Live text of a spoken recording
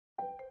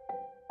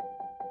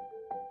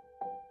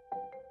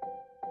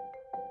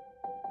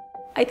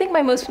I think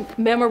my most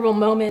memorable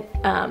moment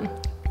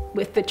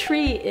with the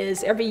tree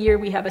is every year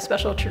we have a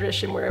special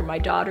tradition where my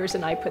daughters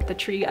and I put the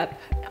tree up,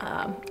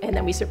 and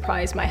then we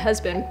surprise my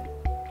husband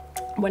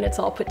when it's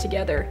all put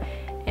together.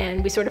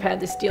 And we sort of had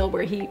this deal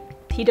where he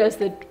does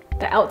the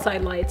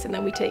outside lights, and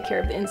then we take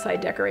care of the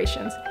inside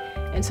decorations.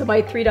 And so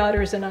my 3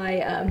 daughters and I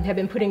have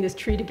been putting this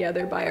tree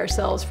together by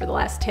ourselves for the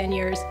last 10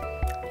 years.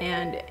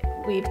 And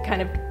we've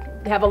kind of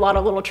have a lot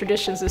of little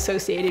traditions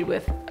associated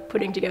with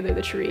putting together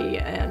the tree.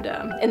 And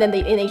then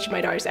each of my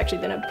daughters actually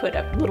then have put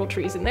up little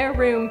trees in their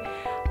room.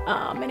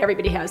 And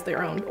everybody has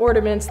their own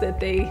ornaments that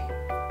they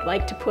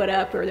like to put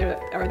up or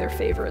their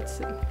favorites.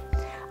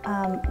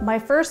 My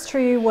first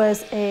tree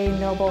was a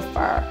noble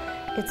fir.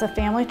 It's a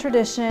family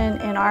tradition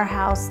in our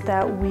house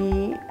that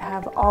we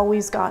have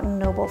always gotten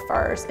noble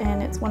firs,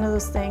 and it's one of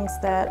those things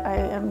that I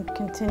am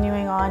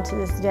continuing on to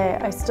this day.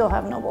 I still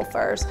have noble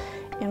firs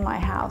in my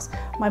house.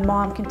 My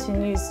mom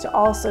continues to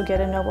also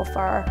get a noble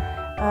fir,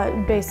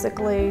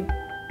 basically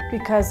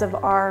because of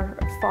our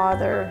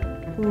father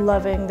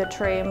loving the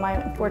tree.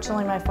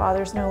 Unfortunately, my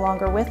father's no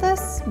longer with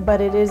us,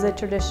 but it is a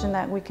tradition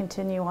that we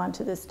continue on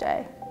to this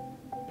day.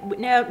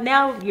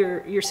 Now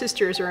your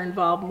sisters are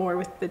involved more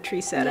with the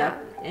tree setup,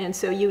 and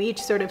so you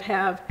each sort of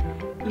have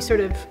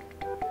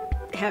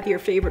your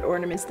favorite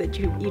ornaments that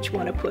you each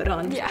want to put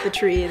on the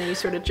tree, and then you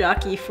sort of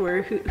jockey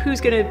for who's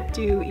going to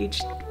do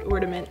each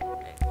ornament.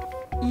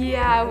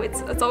 Yeah,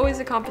 it's always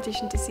a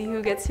competition to see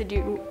who gets to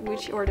do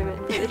which ornament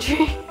for the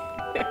tree.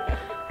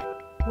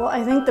 Well,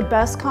 I think the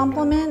best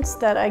compliments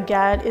that I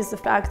get is the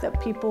fact that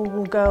people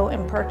will go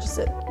and purchase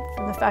it.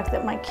 From the fact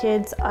that my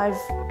kids, I've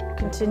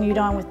continued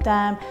on with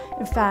them.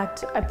 In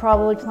fact, I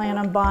probably plan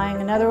on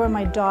buying another one.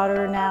 My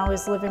daughter now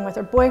is living with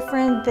her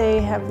boyfriend. They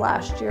have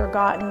last year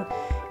gotten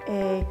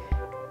a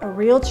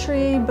real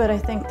tree, but I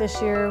think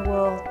this year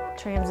we'll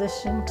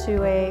transition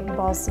to a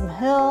Balsam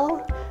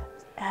Hill.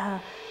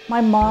 My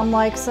mom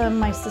likes them,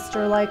 my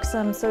sister likes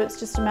them, so it's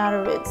just a matter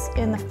of it's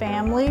in the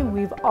family.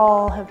 We've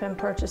all have been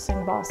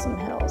purchasing Balsam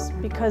Hills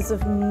because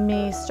of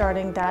me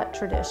starting that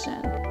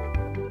tradition.